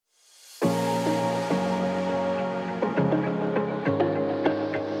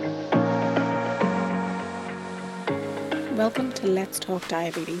Welcome to Let's Talk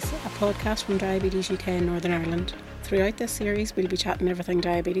Diabetes, a podcast from Diabetes UK in Northern Ireland. Throughout this series, we'll be chatting everything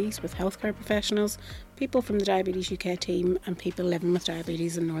diabetes with healthcare professionals, people from the Diabetes UK team, and people living with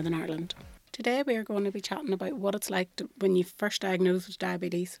diabetes in Northern Ireland. Today, we are going to be chatting about what it's like when you first diagnosed with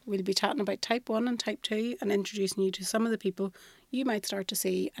diabetes. We'll be chatting about type 1 and type 2 and introducing you to some of the people you might start to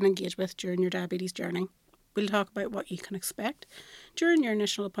see and engage with during your diabetes journey. We'll talk about what you can expect during your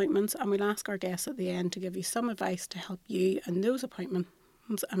initial appointments, and we'll ask our guests at the end to give you some advice to help you in those appointments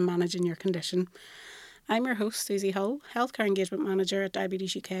and managing your condition. I'm your host, Susie Hull, Healthcare Engagement Manager at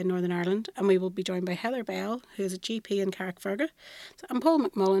Diabetes UK in Northern Ireland, and we will be joined by Heather Bell, who is a GP in Carrickfergus, and Paul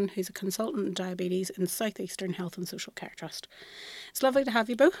McMullen, who's a consultant in diabetes in South Eastern Health and Social Care Trust. It's lovely to have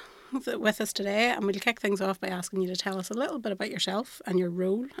you both with us today, and we'll kick things off by asking you to tell us a little bit about yourself and your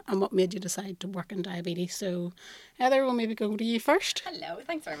role and what made you decide to work in diabetes. So Heather, we'll maybe go to you first. Hello,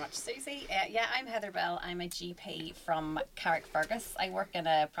 thanks very much, Susie. I'm Heather Bell. I'm a GP from Carrickfergus. I work in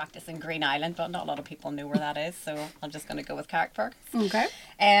a practice in Green Island, but not a lot of people know where that is, so I'm just going to go with Carrickfergus. Okay.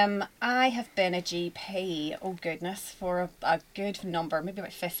 I have been a GP, oh goodness, for a good number, maybe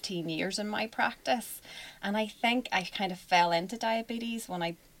about 15 years in my practice. And I think I kind of fell into diabetes when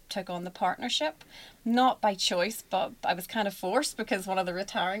I took on the partnership, not by choice, but I was kind of forced because one of the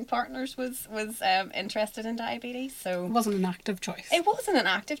retiring partners was interested in diabetes. So It wasn't an active choice. It wasn't an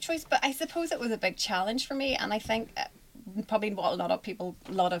active choice, but I suppose it was a big challenge for me. And I think probably what a lot of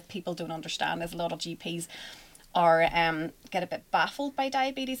people don't understand is a lot of GPs are get a bit baffled by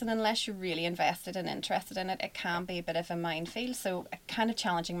diabetes, and unless you're really invested and interested in it, it can be a bit of a minefield. So kind of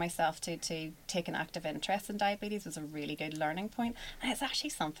challenging myself to take an active interest in diabetes was a really good learning point, and it's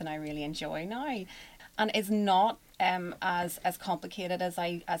actually something I really enjoy now, and it's not as complicated as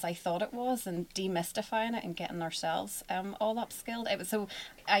I thought it was, and demystifying it and getting ourselves all upskilled. So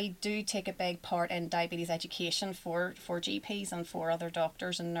I do take a big part in diabetes education for GPs and for other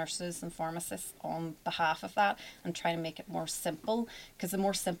doctors and nurses and pharmacists on behalf of that, and trying to make it more simple, because the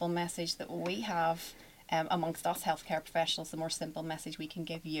more simple message that we have amongst us healthcare professionals, the more simple message we can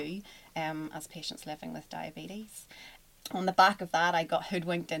give you as patients living with diabetes. On the back of that, I got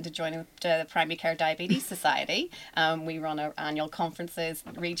hoodwinked into joining the Primary Care Diabetes Society. We run our annual conferences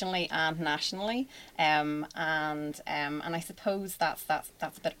regionally and nationally, and I suppose that's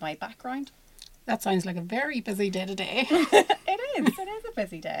a bit of my background. That sounds like a very busy day today. It is a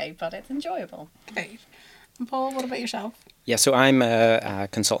busy day, but it's enjoyable. Great. And Paul, what about yourself? Yeah, so I'm a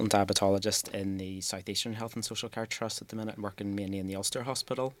consultant diabetologist in the South Eastern Health and Social Care Trust at the minute, working mainly in the Ulster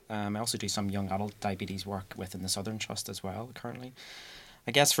Hospital. I also do some young adult diabetes work within the Southern Trust as well currently.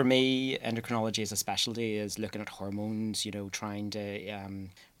 I guess for me, endocrinology as a specialty is looking at hormones, trying to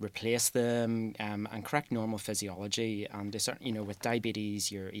replace them and correct normal physiology. And with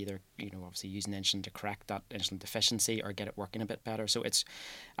diabetes, you're either, obviously using insulin to correct that insulin deficiency or get it working a bit better. So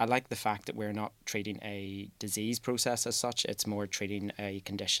I like the fact that we're not treating a disease process as such. It's more treating a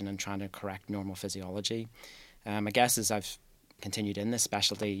condition and trying to correct normal physiology. I guess as I've continued in this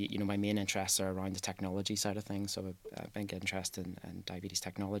specialty, my main interests are around the technology side of things. So a big interest in diabetes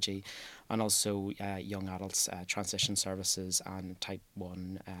technology, and also young adults transition services and type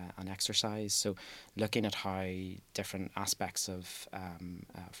 1 and exercise. So looking at how different aspects of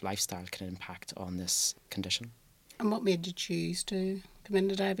lifestyle can impact on this condition. And what made you choose to come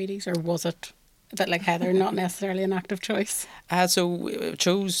into diabetes, or was it a bit like Heather, not necessarily an active choice? So I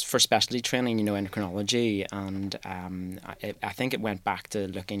chose for specialty training, endocrinology, and I think it went back to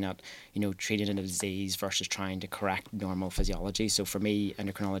looking at, treating a disease versus trying to correct normal physiology. So for me,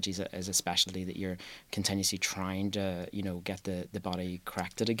 endocrinology is a specialty that you're continuously trying to, get the body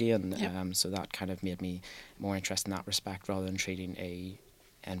corrected again. Yep. So that kind of made me more interested in that respect rather than treating a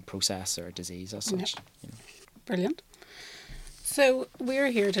end process or a disease as such. Yep. Brilliant. So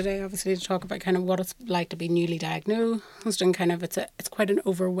we're here today, obviously, to talk about kind of what it's like to be newly diagnosed, and kind of it's quite an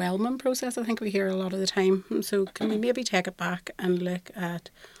overwhelming process. I think we hear a lot of the time. So can we maybe take it back and look at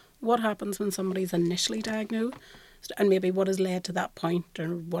what happens when somebody's initially diagnosed, and maybe what has led to that point,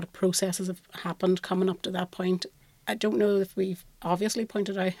 or what processes have happened coming up to that point? I don't know if we've obviously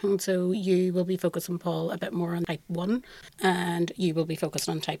pointed out, and so you will be focusing, Paul, a bit more on type 1, and you will be focused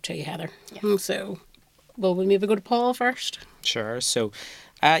on type 2, Heather. Yeah. So will we maybe go to Paul first? Sure. So,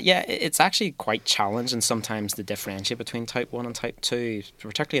 it's actually quite challenging sometimes to differentiate between type 1 and type 2,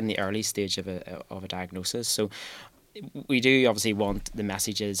 particularly in the early stage of a diagnosis. So we do obviously want the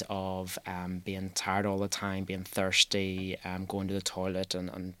messages of being tired all the time, being thirsty, going to the toilet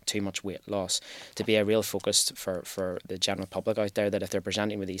and too much weight loss to be a real focus for the general public out there, that if they're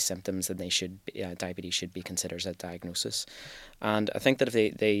presenting with these symptoms, then they should diabetes should be considered as a diagnosis. And I think that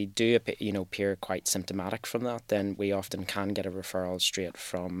if they do appear quite symptomatic from that, then we often can get a referral straight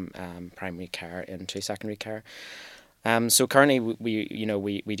from primary care into secondary care. So currently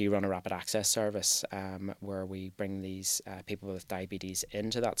we do run a rapid access service where we bring these people with diabetes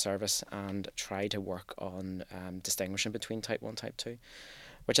into that service and try to work on distinguishing between type 1, type 2,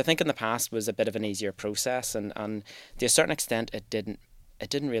 which I think in the past was a bit of an easier process, and to a certain extent it didn't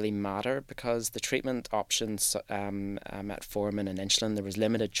really matter because the treatment options, metformin and insulin, there was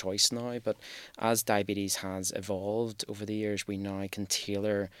limited choice now. But as diabetes has evolved over the years, we now can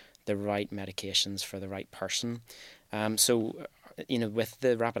tailor the right medications for the right person. So with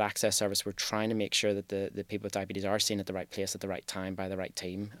the rapid access service, we're trying to make sure that the people with diabetes are seen at the right place at the right time by the right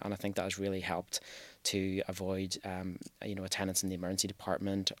team. And I think that has really helped to avoid, attendance in the emergency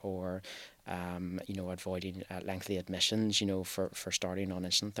department or, avoiding lengthy admissions, for starting on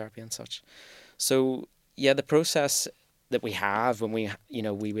insulin therapy and such. So, yeah, the process that we have when we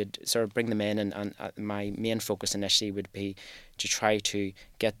would sort of bring them in, and my main focus initially would be to try to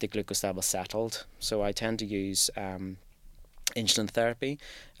get the glucose level settled. So I tend to use insulin therapy,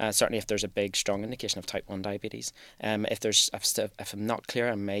 certainly if there's a big strong indication of type 1 diabetes. If I'm not clear,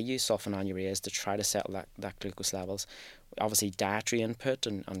 I may use sulfonylureas to try to settle that glucose levels. Obviously dietary input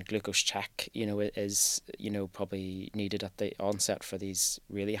and glucose check is probably needed at the onset for these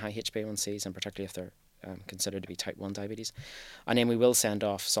really high HbA1cs, and particularly if they're considered to be type 1 diabetes. And then we will send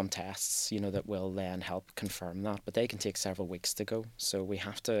off some tests that will then help confirm that, but they can take several weeks to go. So we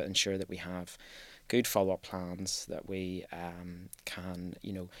have to ensure that we have good follow-up plans, that we can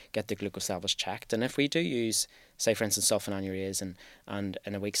get the glucose levels checked. And if we do use, say for instance, sulfonylureas and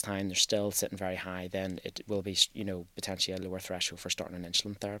in a week's time they're still sitting very high, then it will be potentially a lower threshold for starting an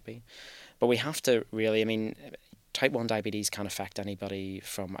insulin therapy. But we have to really, type 1 diabetes can affect anybody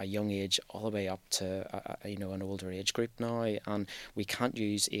from a young age all the way up to an older age group now, and we can't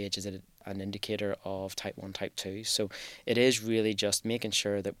use age as an indicator of type 1, type 2. So it is really just making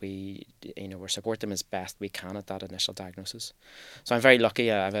sure that we support them as best we can at that initial diagnosis. So I'm very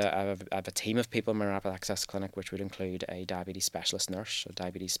lucky. I have a team of people in my rapid access clinic, which would include a diabetes specialist nurse, a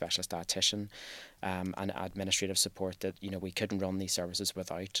diabetes specialist dietitian, and administrative support that we couldn't run these services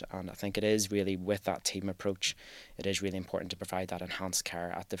without. And I think it is really, with that team approach, it is really important to provide that enhanced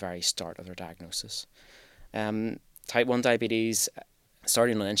care at the very start of their diagnosis. Type 1 diabetes,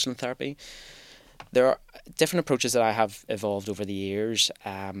 starting on insulin therapy, there are different approaches that I have evolved over the years.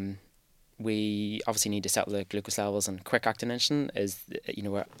 We obviously need to settle the glucose levels, and quick-acting insulin is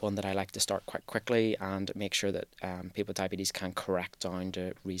one that I like to start quite quickly and make sure that people with diabetes can correct down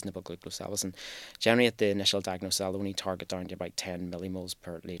to reasonable glucose levels. And generally at the initial diagnosis, I'll only target down to about 10 millimoles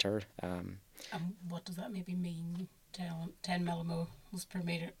per litre. What does that maybe mean, 10 millimoles per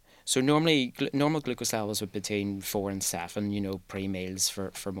metre? So normal glucose levels would be between 4 and 7, pre-meals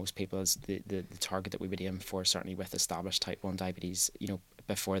for most people is the target that we would aim for, certainly with established type 1 diabetes,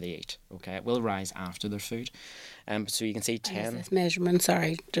 before they eat. Okay, it will rise after their food. So you can see 10. This measurement,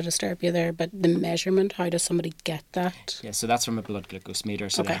 sorry to disturb you there, but the measurement, how does somebody get that? Yeah, so that's from a blood glucose meter.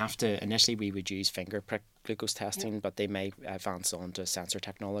 So Okay. They have to, initially we would use finger prick glucose testing, but they may advance on to sensor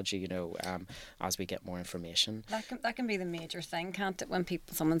technology, as we get more information. That can be the major thing, can't it? When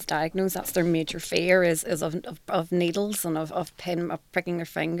someone's diagnosed, that's their major fear is of needles and of pricking their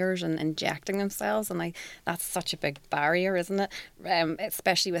fingers and injecting themselves, and that's such a big barrier, isn't it?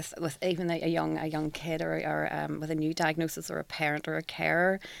 Especially with even a young kid or with a new diagnosis, or a parent or a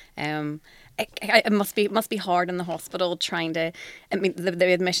carer. It must be hard in the hospital trying to.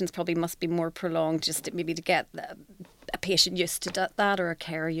 The admissions probably must be more prolonged, just maybe to get a patient used to that or a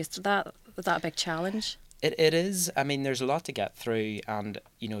carer used to that. Is that a big challenge? It is. There's a lot to get through, and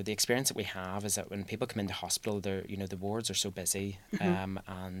the experience that we have is that when people come into hospital, the wards are so busy,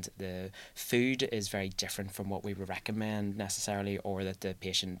 and the food is very different from what we would recommend necessarily, or that the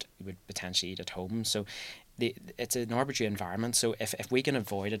patient would potentially eat at home. So it's an arbitrary environment. So if we can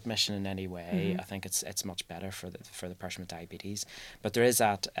avoid admission in any way, I think it's much better for the person with diabetes. But there is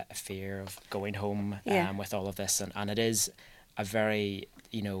that fear of going home with all of this, and it is. a very,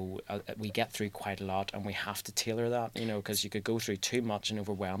 we get through quite a lot, and we have to tailor that, because you could go through too much and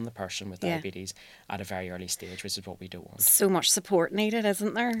overwhelm the person with diabetes at a very early stage, which is what we don't want. So much support needed,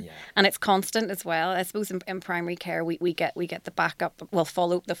 isn't there? Yeah. And it's constant as well. I suppose in primary care we get the backup, the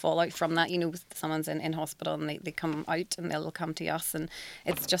fallout from that. Someone's in hospital and they come out and they'll come to us, and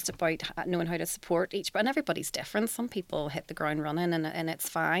it's just about knowing how to support each. And everybody's different. Some people hit the ground running and it's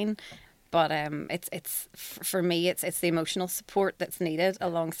fine. But it's for me, it's the emotional support that's needed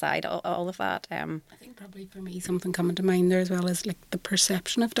alongside all of that. I think probably for me, something coming to mind there as well is like the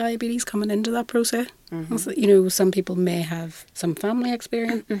perception of diabetes coming into that process. Mm-hmm. So, some people may have some family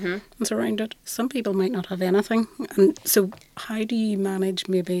experience around it. Some people might not have anything. And so how do you manage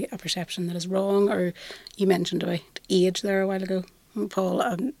maybe a perception that is wrong? Or you mentioned about age there a while ago, Paul,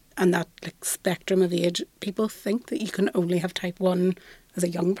 and that like spectrum of age. People think that you can only have type 1 as a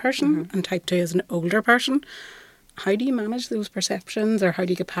young person and type 2 as an older person. How do you manage those perceptions, or how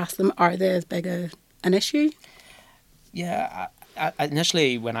do you get past them? Are they as big an issue? Yeah,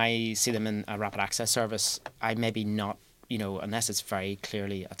 initially when I see them in a rapid access service, I maybe not, unless it's very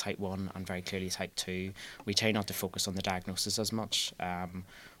clearly a type 1 and very clearly type 2, we try not to focus on the diagnosis as much.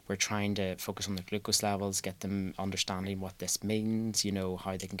 We're trying to focus on the glucose levels, get them understanding what this means,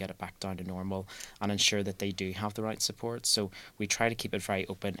 how they can get it back down to normal, and ensure that they do have the right support. So we try to keep it very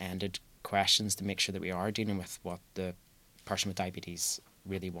open-ended questions to make sure that we are dealing with what the person with diabetes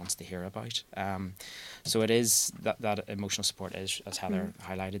really wants to hear about. So it is that emotional support is, as Heather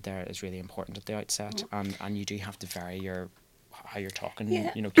highlighted there, is really important at the outset, and you do have to vary how you're talking,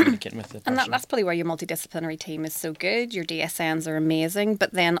 communicating with the person. And that's probably why your multidisciplinary team is so good. Your DSNs are amazing,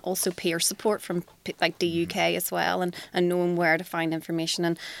 but then also peer support from like DUK as well, and knowing where to find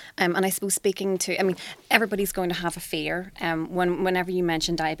information. And I suppose everybody's going to have a fear. Whenever you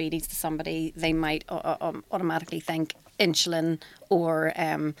mention diabetes to somebody, they might automatically think insulin or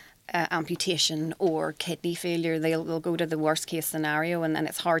amputation or kidney failure. They'll go to the worst case scenario, and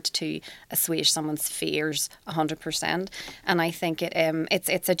it's hard to assuage someone's fears 100%. And I think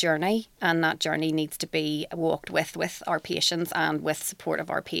it's a journey, and that journey needs to be walked with our patients and with support of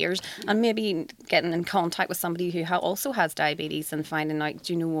our peers, and maybe getting in contact with somebody who also has diabetes and finding out,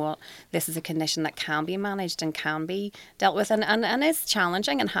 do you know what, this is a condition that can be managed and can be dealt with, and is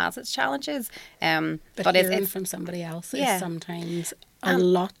challenging and has its challenges. But hearing from somebody else is sometimes a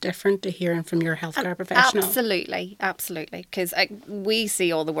lot different to hearing from your healthcare professional. Absolutely. Because we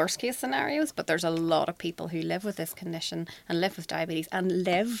see all the worst case scenarios, but there's a lot of people who live with this condition and live with diabetes and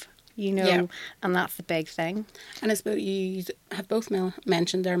live, and that's the big thing. And I suppose you have both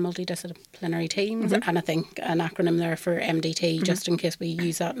mentioned their multidisciplinary teams, and I think an acronym there for MDT, just in case we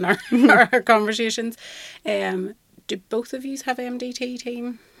use that in our conversations. Do both of you have MDT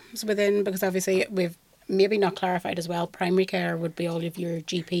teams within? Because obviously we've maybe not clarified as well. Primary care would be all of your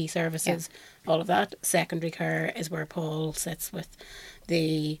GP services, all of that. Secondary care is where Paul sits with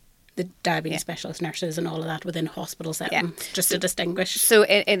the diabetes specialist nurses and all of that within hospital settings, just to distinguish. So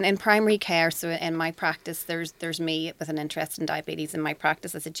in primary care, so in my practice, there's me with an interest in diabetes in my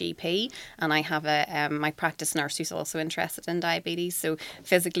practice as a GP, and I have my practice nurse who's also interested in diabetes. So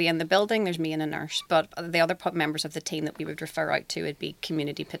physically in the building, there's me and a nurse, but the other members of the team that we would refer out to would be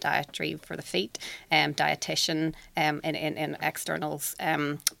community podiatry for the feet, dietitian in external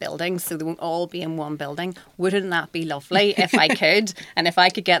buildings, so they won't all be in one building. Wouldn't that be lovely if I could, and if I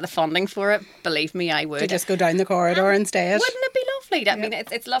could get the funding for it, believe me, I would. To just go down the corridor instead. Wouldn't it be lovely? I mean,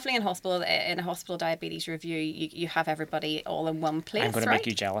 it's lovely in hospital. In a hospital diabetes review, you have everybody all in one place. I'm going to make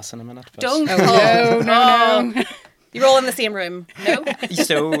you jealous in a minute. But... Don't. No. You're all in the same room. No.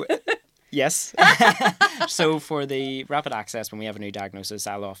 So. Yes. So for the rapid access, when we have a new diagnosis,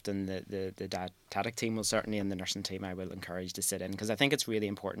 I'll often, the dietetic team will certainly, and the nursing team I will encourage to sit in, because I think it's really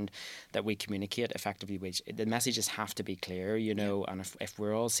important that we communicate effectively. The messages have to be clear, and if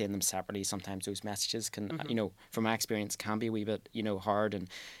we're all seeing them separately, sometimes those messages can, from my experience, can be a wee bit, hard, and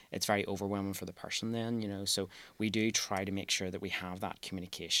it's very overwhelming for the person then, so we do try to make sure that we have that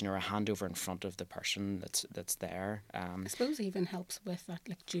communication or a handover in front of the person that's there. I suppose it even helps with that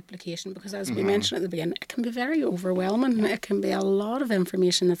like duplication, because as we mentioned at the beginning, it can be very overwhelming. It can be a lot of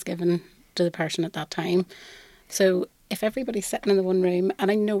information that's given to the person at that time. So if everybody's sitting in the one room,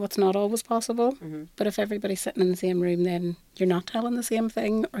 and I know it's not always possible, but if everybody's sitting in the same room, then you're not telling the same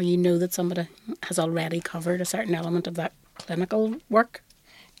thing, or that somebody has already covered a certain element of that clinical work.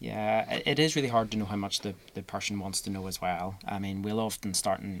 Yeah, it is really hard to know how much the person wants to know as well. I mean, we'll often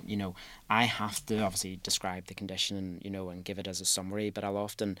start and, I have to obviously describe the condition, and give it as a summary, but I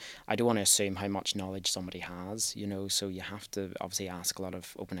don't want to assume how much knowledge somebody has, so you have to obviously ask a lot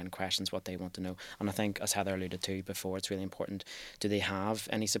of open-ended questions, what they want to know. And I think, as Heather alluded to before, it's really important. Do they have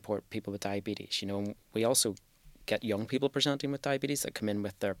any support, people with diabetes? We also get young people presenting with diabetes that come in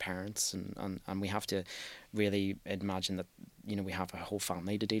with their parents, and we have to really imagine that we have a whole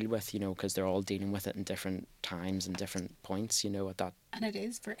family to deal with, because they're all dealing with it in different times and different points, at that. And it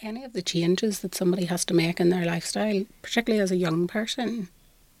is for any of the changes that somebody has to make in their lifestyle, particularly as a young person,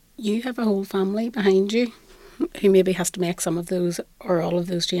 you have a whole family behind you who maybe has to make some of those or all of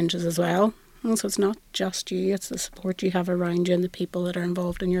those changes as well. And so it's not just you, it's the support you have around you and the people that are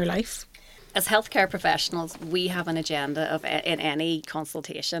involved in your life. As healthcare professionals, we have an agenda in any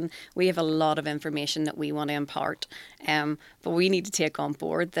consultation. We have a lot of information that we want to impart, but we need to take on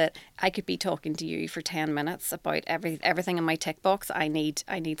board that I could be talking to you for 10 minutes about everything in my tick box I need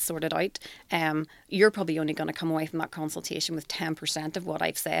sorted out. You're probably only going to come away from that consultation with 10% of what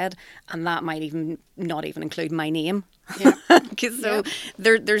I've said, and that might not even include my name. Yeah. So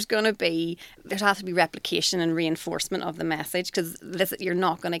there has to be replication and reinforcement of the message, because you're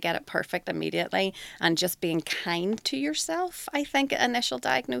not going to get it perfect immediately. And just being kind to yourself, I think, at initial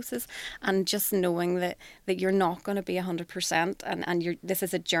diagnosis, and just knowing that you're not going to be 100%, and this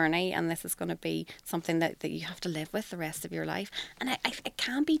is a journey, and this is going to be something that you have to live with the rest of your life. And it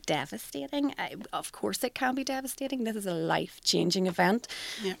can be devastating. Of course it can be devastating. This is a life-changing event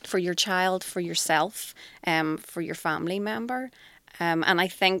for your child, for yourself, for your family member. And I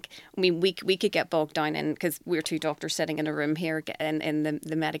think, we could get bogged down in, because we're two doctors sitting in a room here in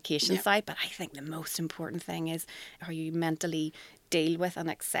the medication side, but I think the most important thing is how you mentally deal with and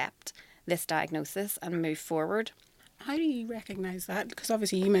accept this diagnosis and move forward. How do you recognise that? Because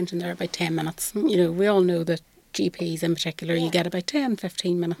obviously you mentioned there about 10 minutes. We all know that GPs in particular, you get about 10,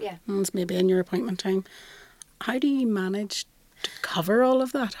 15 minutes. Yeah. It's maybe in your appointment time. How do you manage to cover all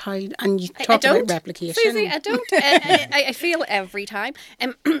of that? And you talk about replication. Susie, I don't. I feel every time.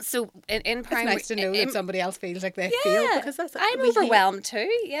 So in primary, it's nice to know that somebody else feels like they feel, because I'm overwhelmed too.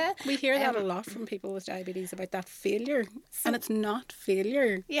 Yeah, we hear that a lot from people with diabetes about that failure, and it's not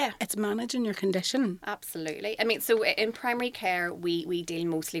failure. Yeah, it's managing your condition. Absolutely. I mean, so in primary care, we deal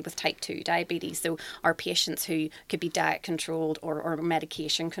mostly with type 2 diabetes. So our patients who could be diet controlled or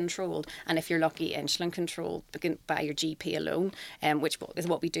medication controlled, and if you're lucky, insulin controlled by your GP alone. Which is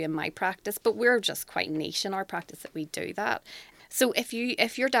what we do in my practice, but we're just quite niche in our practice that we do that. So if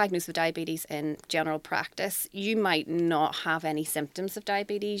you're diagnosed with diabetes in general practice, you might not have any symptoms of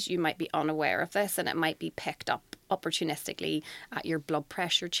diabetes. You might be unaware of this, and it might be picked up opportunistically at your blood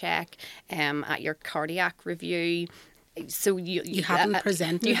pressure check, at your cardiac review. So you haven't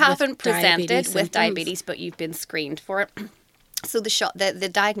presented with diabetes, but you've been screened for it. So the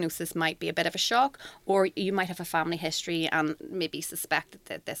diagnosis might be a bit of a shock, or you might have a family history and maybe suspect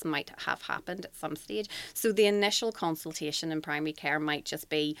that this might have happened at some stage. So the initial consultation in primary care might just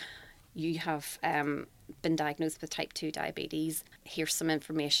be, you have been diagnosed with type 2 diabetes. Here's some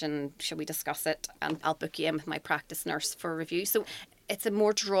information. Shall we discuss it? And I'll book you in with my practice nurse for a review. So it's a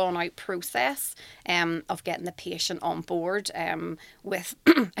more drawn out process of getting the patient on board with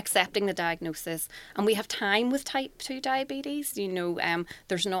accepting the diagnosis. And we have time with type 2 diabetes.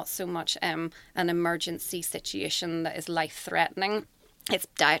 There's not so much an emergency situation that is life-threatening. It's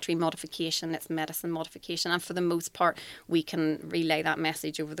dietary modification, it's medicine modification, and for the most part we can relay that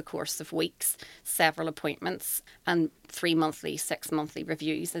message over the course of weeks, several appointments, and 3 monthly, 6 monthly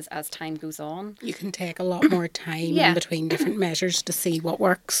reviews as time goes on. You can take a lot more time in between different measures to see what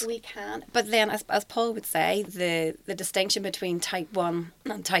works. We can. But then, as Paul would say, the distinction between type 1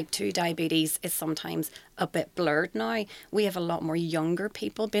 and type 2 diabetes is sometimes a bit blurred now. We have a lot more younger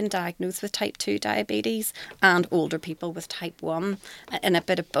people being diagnosed with type 2 diabetes and older people with type 1, and a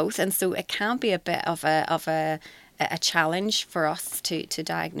bit of both. And so it can be a bit of a challenge for us to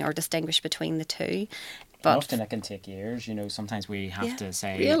diagnose or distinguish between the two. But often it can take years, sometimes we have to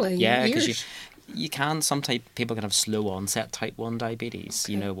say... Really? Yeah, because you can, people can have slow onset type 1 diabetes,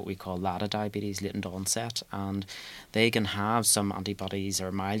 what we call LADA diabetes, latent onset, and they can have some antibodies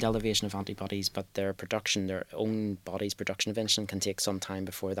or mild elevation of antibodies, but their own body's production of insulin can take some time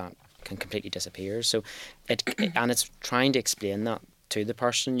before that can completely disappear. So and it's trying to explain that to the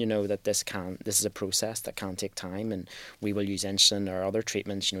person, that this is a process that can take time, and we will use insulin or other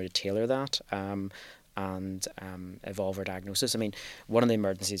treatments, to tailor that. and evolve our diagnosis. I mean, one of the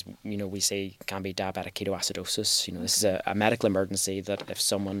emergencies, we say can be diabetic ketoacidosis. This is a medical emergency that if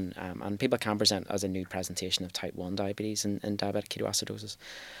someone, and people can present as a new presentation of type 1 diabetes and diabetic ketoacidosis,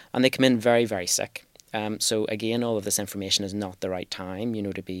 and they come in very, very sick. So again, all of this information is not the right time, you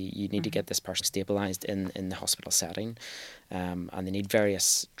need to get this person stabilised in the hospital setting, and they need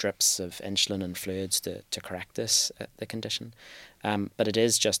various drips of insulin and fluids to correct the condition. But it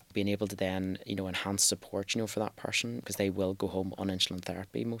is just being able to then, enhance support, for that person, because they will go home on insulin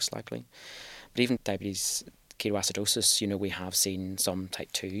therapy most likely. But even diabetes ketoacidosis, we have seen some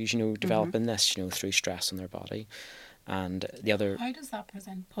type 2s, developing this, through stress on their body. And the other... How does that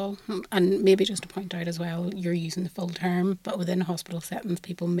present, Paul? And maybe just to point out as well, you're using the full term, but within hospital settings,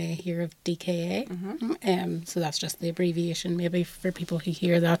 people may hear of DKA. So that's just the abbreviation, maybe for people who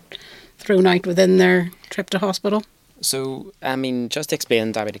hear that thrown out within their trip to hospital. So, I mean, just to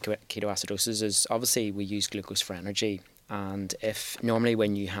explain diabetic ketoacidosis is obviously we use glucose for energy. And if normally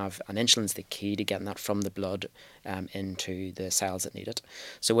when you have an insulin's the key to getting that from the blood into the cells that need it.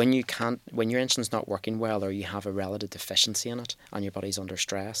 So when your insulin's not working well, or you have a relative deficiency in it and your body's under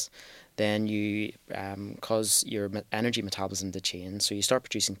stress, then you cause your energy metabolism to change. So you start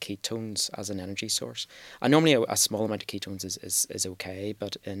producing ketones as an energy source. And normally a small amount of ketones is okay,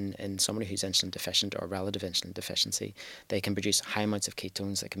 but in somebody who's insulin deficient or relative insulin deficiency, they can produce high amounts of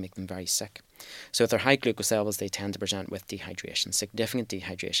ketones that can make them very sick. So if they're high glucose levels, they tend to present with dehydration, significant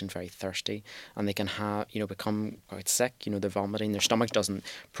dehydration, very thirsty, and they can have, become quite sick. They're vomiting, their stomach doesn't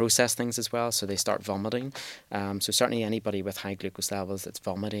process things as well, so they start vomiting. So certainly anybody with high glucose levels that's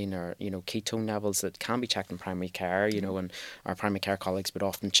vomiting, or ketone levels that can be checked in primary care, and our primary care colleagues would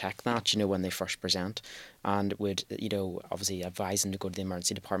often check that, when they first present, and would, obviously advise them to go to the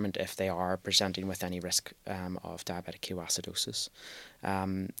emergency department if they are presenting with any risk of diabetic ketoacidosis.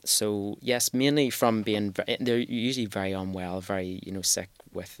 So yes, mainly from being, they're usually very unwell, very sick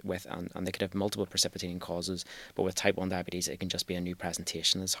and they could have multiple precipitating causes, but with type 1 diabetes it can just be a new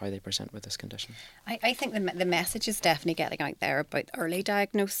presentation is how they present with this condition. I think the message is definitely getting out there about early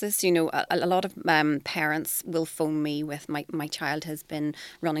diagnosis. A lot of parents will phone me with my child has been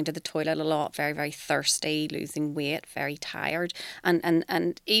running to the toilet a lot, very, very thirsty, losing weight, very tired,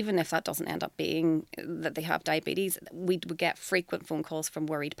 and even if that doesn't end up being that they have diabetes, we would get frequent phone calls from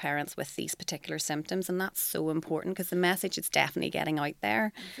worried parents with these particular symptoms, and that's so important because the message is definitely getting out there.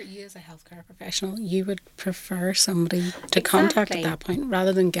 For you as a healthcare professional, you would prefer somebody to contact at that point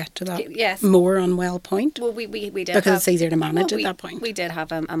rather than get to that more unwell point? Well, we did because it's easier to manage at that point. We did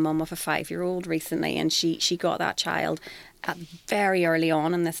have a mum of a 5-year-old recently, and she got that child very early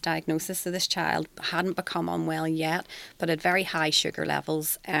on in this diagnosis. So this child hadn't become unwell yet, but had very high sugar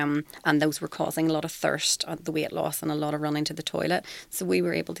levels, and those were causing a lot of thirst, the weight loss, and a lot of running to the toilet. So we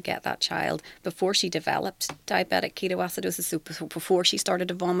were able to get that child before she developed diabetic ketoacidosis, so before she started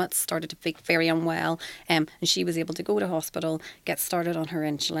to vomit, started to be very unwell, and she was able to go to hospital, get started on her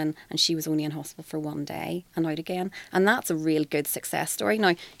insulin, and she was only in hospital for 1 day and out again. And that's a real good success story.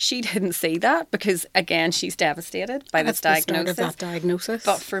 Now, she didn't see that because, again, she's devastated by this diagnosis. Of that diagnosis.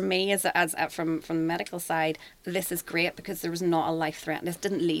 But for me, as from the medical side, this is great because there was not a life-threatening. This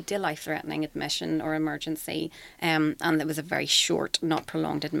didn't lead to a life-threatening admission or emergency, and it was a very short, not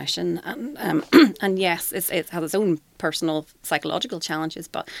prolonged admission. And yes, it has its own personal psychological challenges,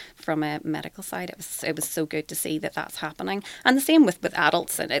 but from a medical side, it was so good to see that that's happening. And the same with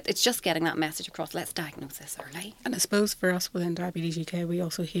adults, and it's just getting that message across. Let's diagnose this early. And I suppose for us within Diabetes UK, we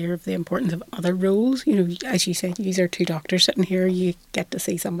also hear of the importance of other roles. As you said, these are 2 doctors sitting here. You get to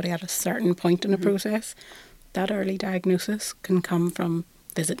see somebody at a certain point in the process. That early diagnosis can come from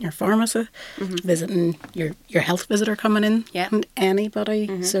visiting your pharmacy, visiting your health visitor coming in, and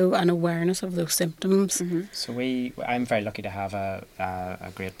anybody. So an awareness of those symptoms. So I'm very lucky to have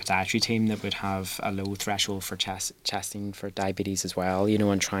a great podiatry team that would have a low threshold for testing for diabetes as well,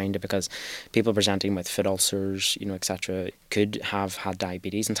 and trying to, because people presenting with foot ulcers, etc., could have had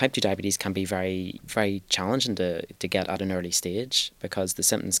diabetes, and type 2 diabetes can be very, very challenging to get at an early stage because the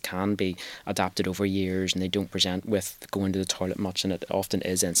symptoms can be adapted over years and they don't present with going to the toilet much, and it often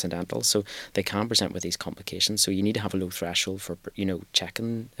is incidental, so they can present with these complications. So you need to have a low threshold for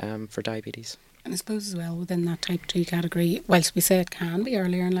checking for diabetes. And I suppose as well within that type 2 category, whilst we say it can be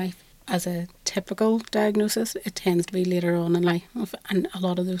earlier in life, as a typical diagnosis, it tends to be later on in life, and a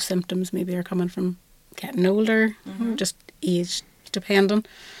lot of those symptoms maybe are coming from getting older, just age dependent.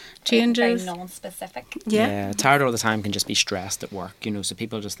 changes. Very non-specific. Yeah. Tired all the time can just be stressed at work, so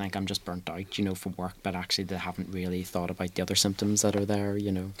people just think I'm just burnt out, from work, but actually they haven't really thought about the other symptoms that are there,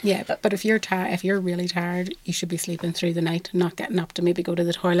 Yeah, but if you're if you're really tired, you should be sleeping through the night and not getting up to maybe go to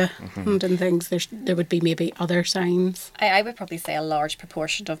the toilet and things. There would be maybe other signs. I would probably say a large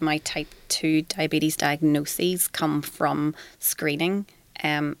proportion of my type 2 diabetes diagnoses come from screening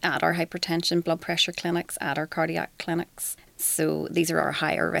at our hypertension blood pressure clinics, at our cardiac clinics. So these are our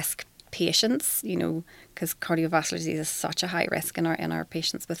higher risk patients, because cardiovascular disease is such a high risk in our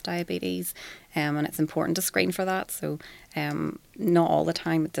patients with diabetes, and it's important to screen for that. So not all the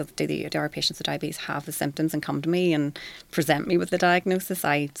time do our patients with diabetes have the symptoms and come to me and present me with the diagnosis.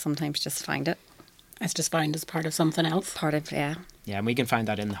 I sometimes just find it. It's just found as part of something else. Part of, yeah. Yeah, and we can find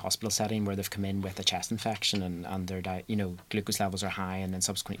that in the hospital setting where they've come in with a chest infection and their glucose levels are high and then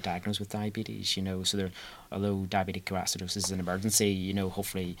subsequently diagnosed with diabetes. So although diabetic ketoacidosis is an emergency,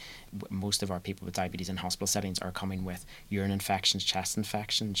 hopefully most of our people with diabetes in hospital settings are coming with urine infections, chest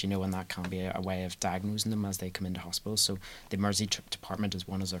infections, and that can be a way of diagnosing them as they come into hospital. So the emergency department is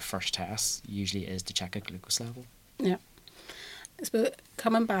one of their first tests, usually is to check a glucose level. Yeah. So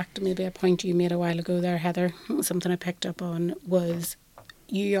coming back to maybe a point you made a while ago there, Heather, something I picked up on was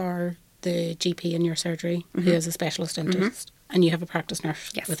you are the GP in your surgery who is a specialist interest, and you have a practice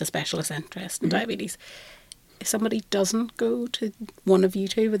nurse with a specialist interest in diabetes. If somebody doesn't go to one of you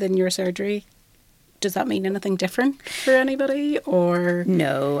two within your surgery, does that mean anything different for anybody, or?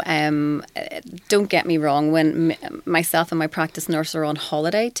 No, don't get me wrong. When myself and my practice nurse are on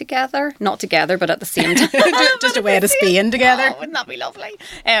holiday together, not together, but at the same time. Just away to Spain together. Oh, wouldn't that be lovely?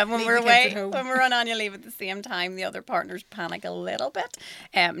 When we're away, when we're on annual leave at the same time, the other partners panic a little bit.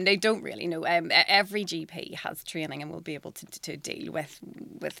 They don't really know. Every GP has training and will be able to deal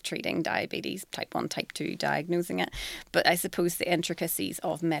with treating diabetes, type 1, type 2, diagnosing it. But I suppose the intricacies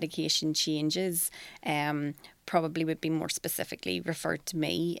of medication changes probably would be more specifically referred to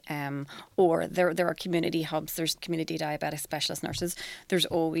me, or there are community hubs, there's community diabetic specialist nurses. There's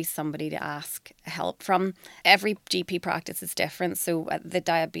always somebody to ask help from. Every GP practice is different, so the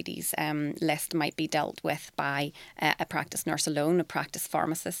diabetes list might be dealt with by a practice nurse alone, a practice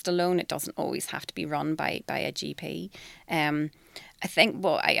pharmacist alone. It doesn't always have to be run by a GP. I think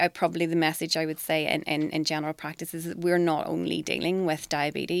I probably the message I would say in general practice is that we're not only dealing with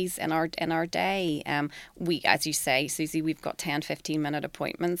diabetes in our day. We, as you say, Susie, we've got 10, 15-minute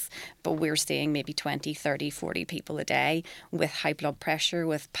appointments, but we're seeing maybe 20, 30, 40 people a day with high blood pressure,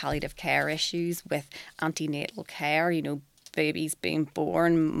 with palliative care issues, with antenatal care, babies being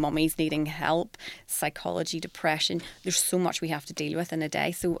born, mummies needing help, psychology, depression. There's so much we have to deal with in a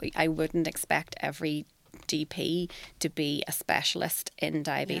day. So I wouldn't expect every GP to be a specialist in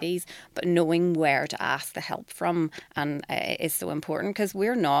diabetes, but knowing where to ask the help from is so important, because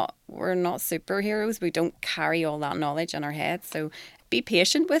we're not superheroes. We don't carry all that knowledge in our heads. So be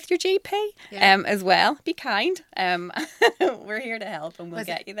patient with your GP as well. Be kind. We're here to help, and we'll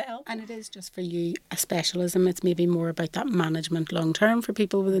get you the help. And it is just for you a specialism. It's maybe more about that management long term for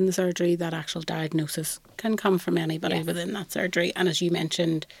people within the surgery. That actual diagnosis can come from anybody within that surgery. And as you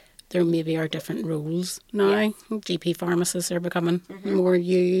mentioned, there maybe are different roles now. Yes. GP pharmacists are becoming more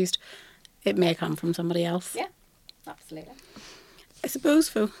used. It may come from somebody else. Yeah, absolutely. I suppose,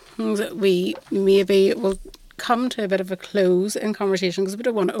 folks, that we maybe will come to a bit of a close in conversation, because we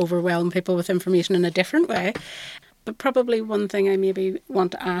don't want to overwhelm people with information in a different way. But probably one thing I maybe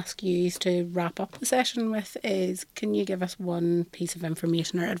want to ask you to wrap up the session with is, can you give us one piece of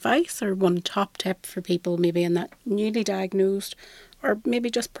information or advice, or one top tip for people maybe in that newly diagnosed, or maybe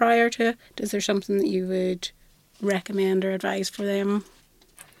just prior to? Is there something that you would recommend or advise for them?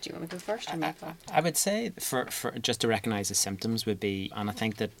 Do you want to go first? Or I would say for just to recognise the symptoms would be, and I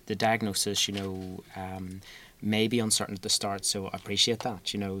think that the diagnosis, may be uncertain at the start, so I appreciate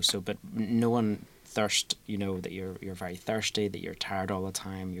that, but no one thirst, that you're very thirsty, that you're tired all the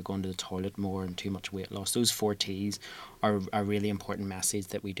time, you're going to the toilet more, and too much weight loss. Those 4 T's are a really important message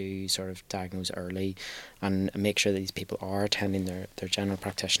that we do sort of diagnose early and make sure that these people are attending their general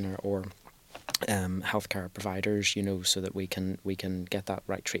practitioner or healthcare providers, so that we can get that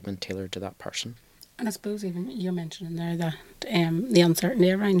right treatment tailored to that person. And I suppose even you're mentioning there that the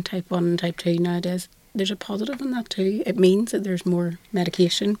uncertainty around type 1 and type 2 nowadays, there's a positive in that too. It means that there's more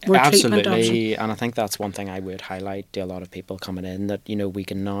medication, more treatment options. Absolutely, and I think that's one thing I would highlight to a lot of people coming in, that we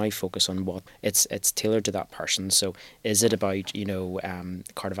can now focus on what it's tailored to that person. So is it about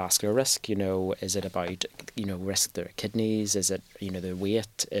cardiovascular risk? Is it about risk of their kidneys? Is it the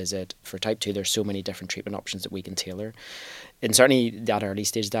weight? Is it for type 2? There's so many different treatment options that we can tailor. and certainly that early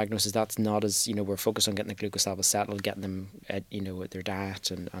stage diagnosis, that's not as, we're focused on getting the glucose levels settled, getting them, with their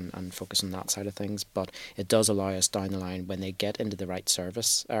diet and focus on that side of things. But it does allow us down the line, when they get into the right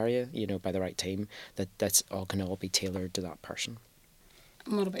service area, by the right team, that's all can all be tailored to that person.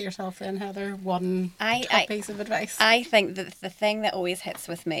 And what about yourself then, Heather? One piece of advice? I think that the thing that always hits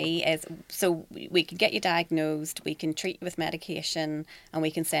with me is, so we can get you diagnosed, we can treat you with medication, and we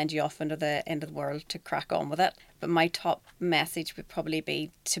can send you off into the end of the world to crack on with it. But my top message would probably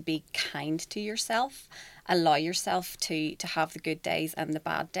be to be kind to yourself. Allow yourself to have the good days and the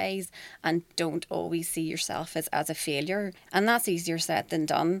bad days, and don't always see yourself as a failure. And that's easier said than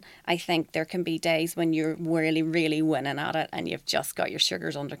done. I think there can be days when you're really, really winning at it and you've just got your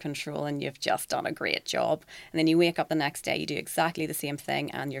sugars under control and you've just done a great job. And then you wake up the next day, you do exactly the same thing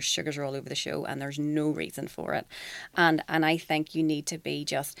and your sugars are all over the show and there's no reason for it. And I think you need to be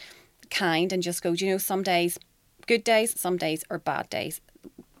just kind and just go, some days, good days, some days are bad days.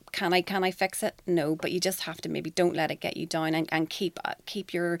 Can I fix it? No, but you just have to maybe don't let it get you down and keep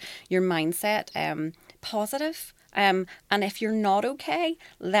your mindset positive. And if you're not okay,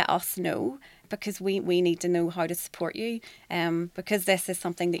 let us know, because we need to know how to support you. Because this is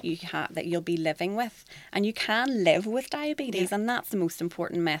something that that you'll be living with, and you can live with diabetes, and that's the most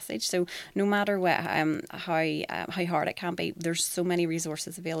important message. So no matter what, how hard it can be, there's so many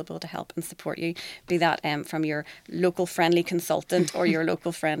resources available to help and support you. Be that from your local friendly consultant or your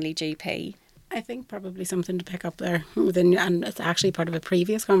local friendly GP. I think probably something to pick up there within, and it's actually part of a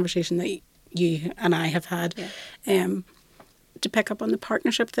previous conversation that you and I have had. Yeah. To pick up on the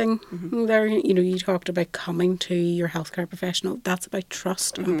partnership thing there, you talked about coming to your healthcare professional. That's about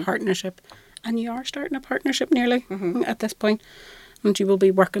trust and partnership. And you are starting a partnership nearly at this point. And you will be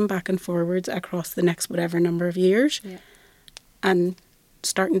working back and forwards across the next whatever number of years. Yeah. And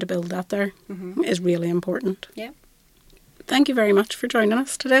starting to build that there is really important. Yeah. Thank you very much for joining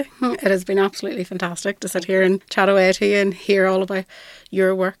us today. It has been absolutely fantastic to sit here and chat away to you and hear all about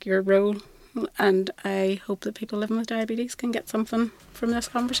your work, your role. And I hope that people living with diabetes can get something from this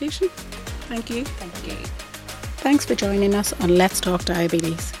conversation. Thank you. Thank you. Thanks for joining us on Let's Talk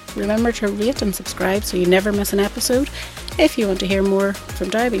Diabetes. Remember to rate and subscribe so you never miss an episode. If you want to hear more from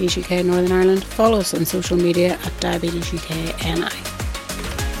Diabetes UK Northern Ireland, follow us on social media at Diabetes UK NI.